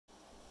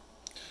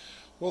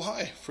Well,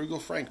 hi, Frugal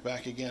Frank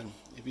back again.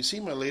 If you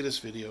see my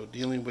latest video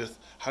dealing with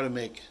how to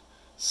make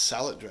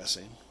salad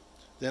dressing,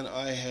 then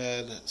I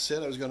had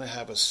said I was going to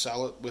have a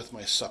salad with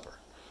my supper.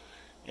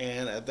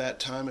 And at that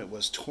time it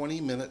was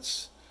 20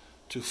 minutes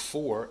to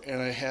 4,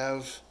 and I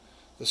have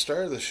the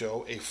start of the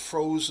show, a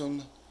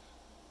frozen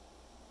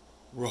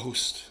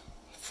roast,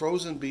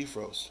 frozen beef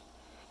roast.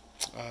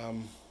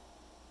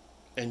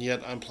 And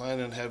yet I'm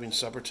planning on having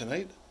supper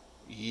tonight.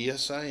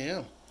 Yes, I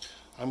am.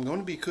 I'm going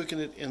to be cooking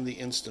it in the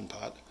Instant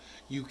Pot.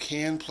 You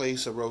can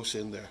place a roast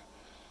in there,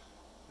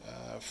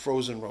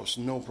 frozen roast,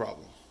 no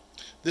problem.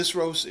 This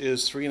roast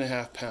is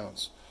 3.5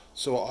 pounds,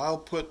 so I'll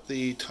put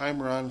the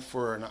timer on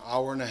for an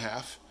hour and a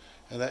half,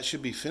 and that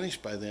should be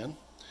finished by then.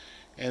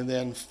 And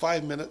then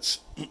 5 minutes,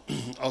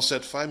 I'll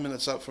set 5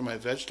 minutes up for my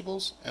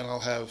vegetables, and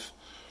I'll have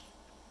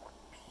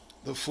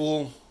the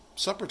full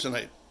supper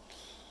tonight,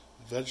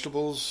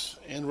 vegetables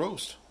and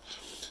roast.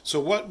 So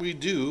what we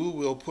do,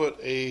 we'll put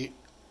a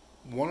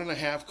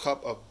 1.5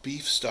 cup of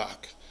beef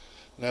stock.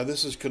 Now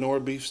this is Knorr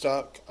beef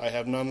stock. I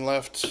have none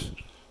left.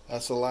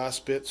 That's the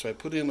last bit. So I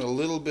put in a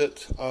little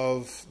bit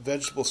of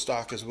vegetable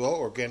stock as well,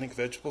 organic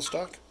vegetable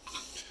stock.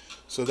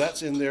 So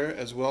that's in there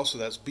as well. So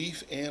that's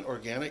beef and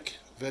organic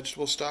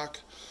vegetable stock.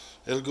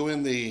 It'll go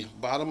in the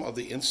bottom of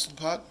the Instant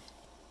Pot.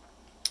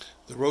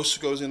 The roast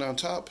goes in on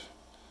top.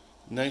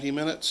 90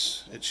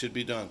 minutes, it should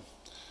be done.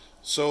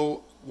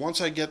 So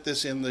once I get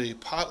this in the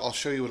pot, I'll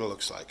show you what it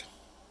looks like.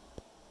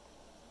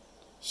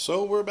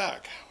 So we're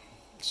back.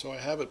 So I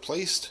have it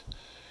placed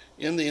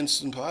in the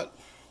Instant Pot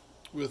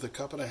with 1.5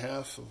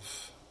 cups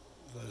of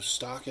the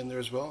stock in there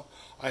as well.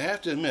 I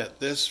have to admit,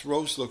 this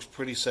roast looks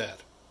pretty sad.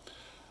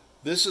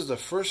 This is the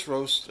first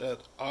roast that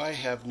I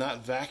have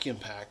not vacuum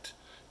packed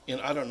in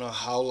I don't know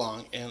how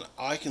long, and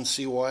I can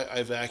see why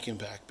I vacuum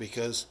packed,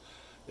 because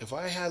if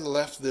I had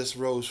left this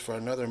roast for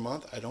another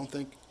month, I don't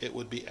think it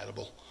would be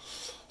edible.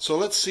 So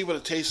let's see what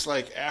it tastes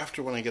like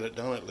after, when I get it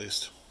done at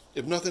least.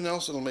 If nothing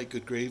else, it'll make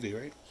good gravy,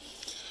 right?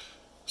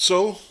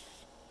 So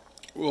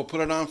we'll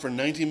put it on for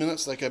 90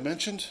 minutes like I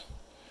mentioned,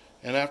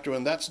 and after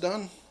when that's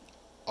done,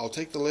 I'll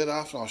take the lid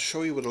off and I'll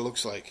show you what it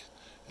looks like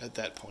at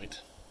that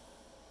point.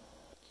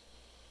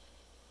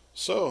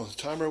 So the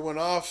timer went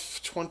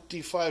off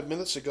 25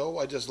 minutes ago.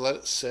 I just let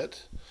it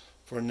sit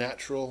for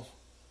natural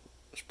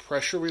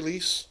pressure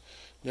release.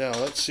 Now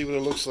let's see what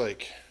it looks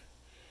like.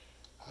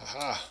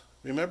 Aha!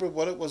 Remember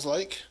what it was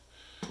like?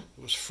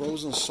 It was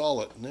frozen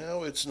solid.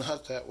 Now it's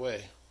not that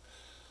way.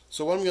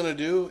 So what I'm going to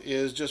do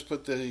is just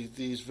put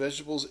these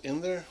vegetables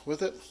in there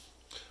with it,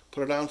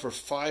 put it on for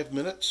 5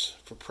 minutes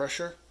for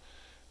pressure.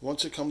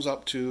 Once it comes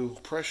up to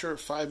pressure,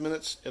 5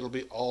 minutes, it'll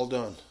be all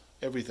done,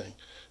 everything.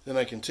 Then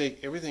I can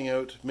take everything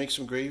out, make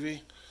some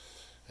gravy,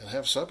 and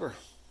have supper.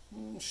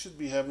 Should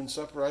be having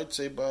supper, I'd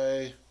say,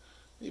 by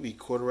maybe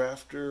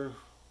 6:15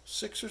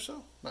 or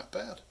so. Not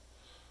bad.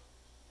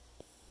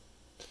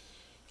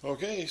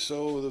 Okay,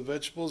 so the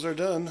vegetables are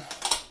done.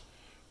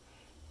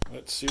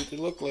 Let's see what they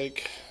look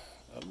like.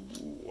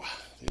 Ooh,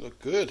 they look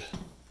good.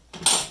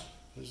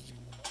 Let's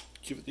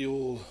give it the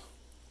old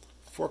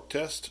fork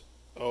test.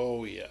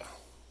 Oh yeah.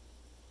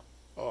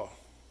 Oh,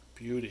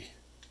 beauty.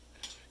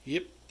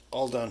 Yep,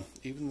 all done.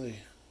 Even the...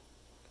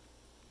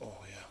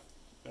 Oh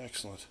yeah,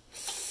 excellent.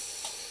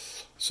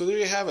 So there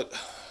you have it.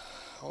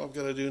 All I've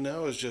got to do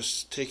now is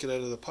just take it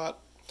out of the pot,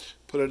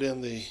 put it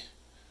in the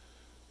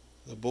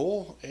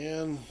bowl,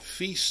 and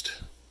feast.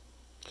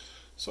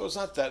 So it's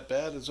not that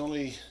bad. It's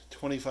only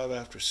 25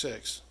 after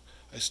 6.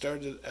 I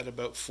started at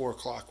about 4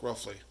 o'clock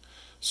roughly.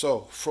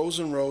 So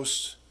frozen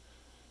roast,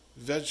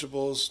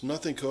 vegetables,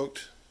 nothing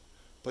cooked,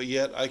 but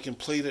yet I can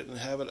plate it and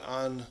have it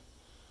on.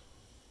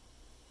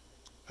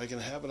 I can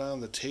have it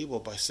on the table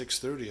by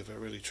 6:30 if I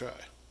really try.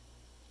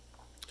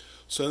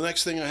 So the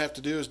next thing I have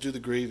to do is do the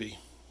gravy.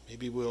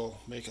 Maybe we'll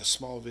make a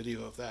small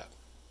video of that.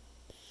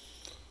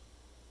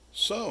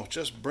 So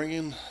just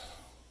bringing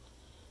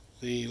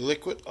the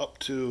liquid up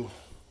to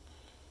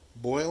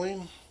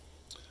boiling.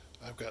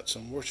 I've got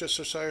some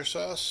Worcestershire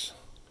sauce.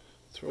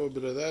 Throw a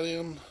bit of that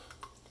in.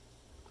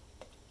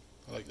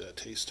 I like that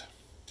taste.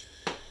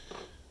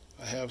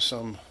 I have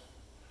some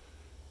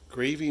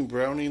gravy,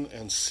 browning,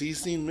 and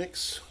seasoning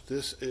mix.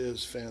 This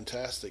is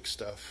fantastic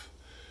stuff.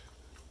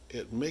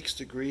 It makes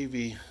the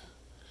gravy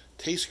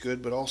taste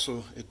good, but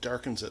also it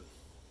darkens it.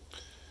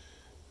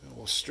 And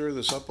we'll stir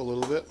this up a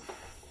little bit.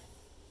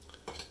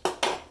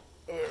 What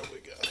do we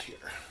got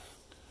here?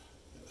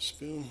 Got a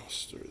spoon.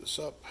 Stir this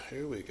up.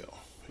 Here we go.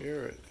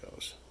 Here it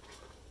goes.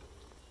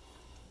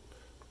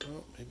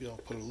 Well, maybe I'll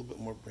put a little bit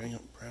more browning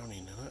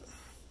in it.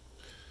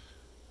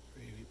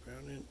 Gravy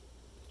browning.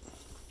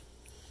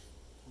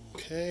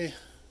 Okay.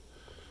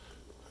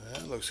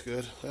 That looks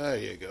good. There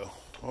you go.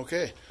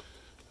 Okay.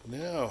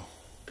 Now,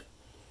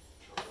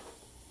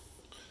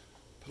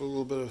 put a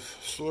little bit of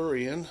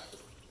slurry in.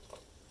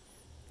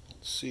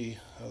 Let's see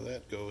how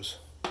that goes.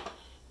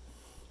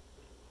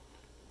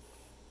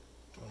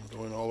 I'm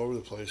going all over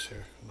the place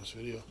here in this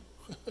video.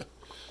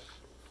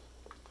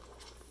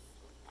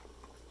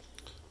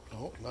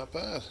 Oh, not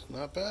bad,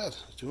 not bad.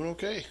 Doing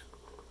okay.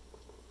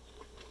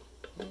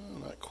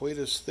 Not quite. quite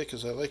as thick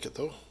as I like it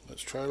though.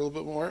 Let's try a little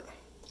bit more.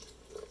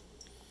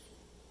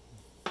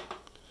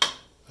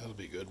 That'll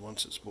be good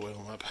once it's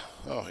boiling up.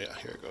 Oh yeah,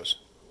 here it goes.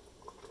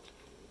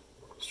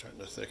 It's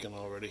starting to thicken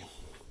already.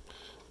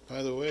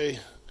 By the way,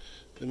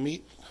 the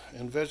meat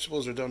and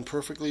vegetables are done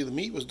perfectly. The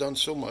meat was done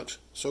so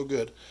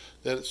good,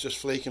 that it's just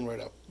flaking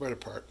right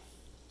apart.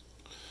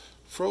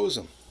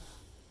 Frozen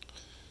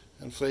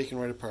and flaking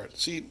right apart.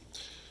 See,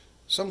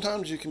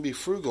 sometimes you can be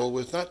frugal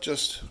with not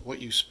just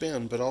what you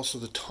spend, but also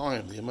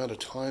the amount of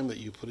time that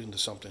you put into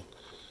something.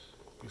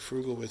 Be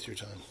frugal with your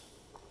time.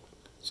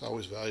 It's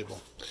always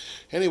valuable.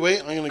 Anyway,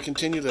 I'm going to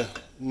continue to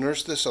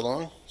nurse this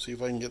along, see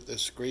if I can get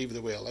this gravy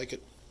the way I like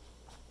it.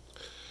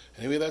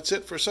 Anyway, that's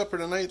it for supper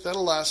tonight.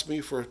 That'll last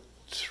me for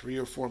 3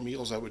 or 4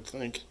 meals, I would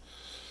think.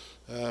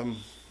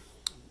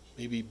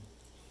 Maybe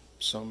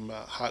some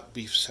hot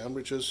beef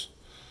sandwiches,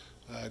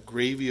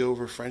 gravy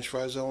over French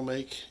fries I'll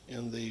make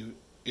in the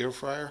air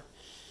fryer,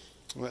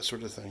 and that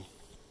sort of thing.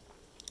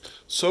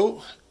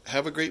 So,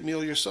 have a great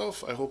meal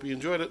yourself. I hope you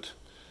enjoyed it.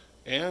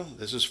 And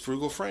this is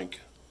Frugal Frank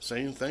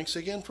saying thanks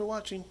again for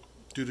watching.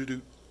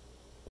 Doo-doo-doo.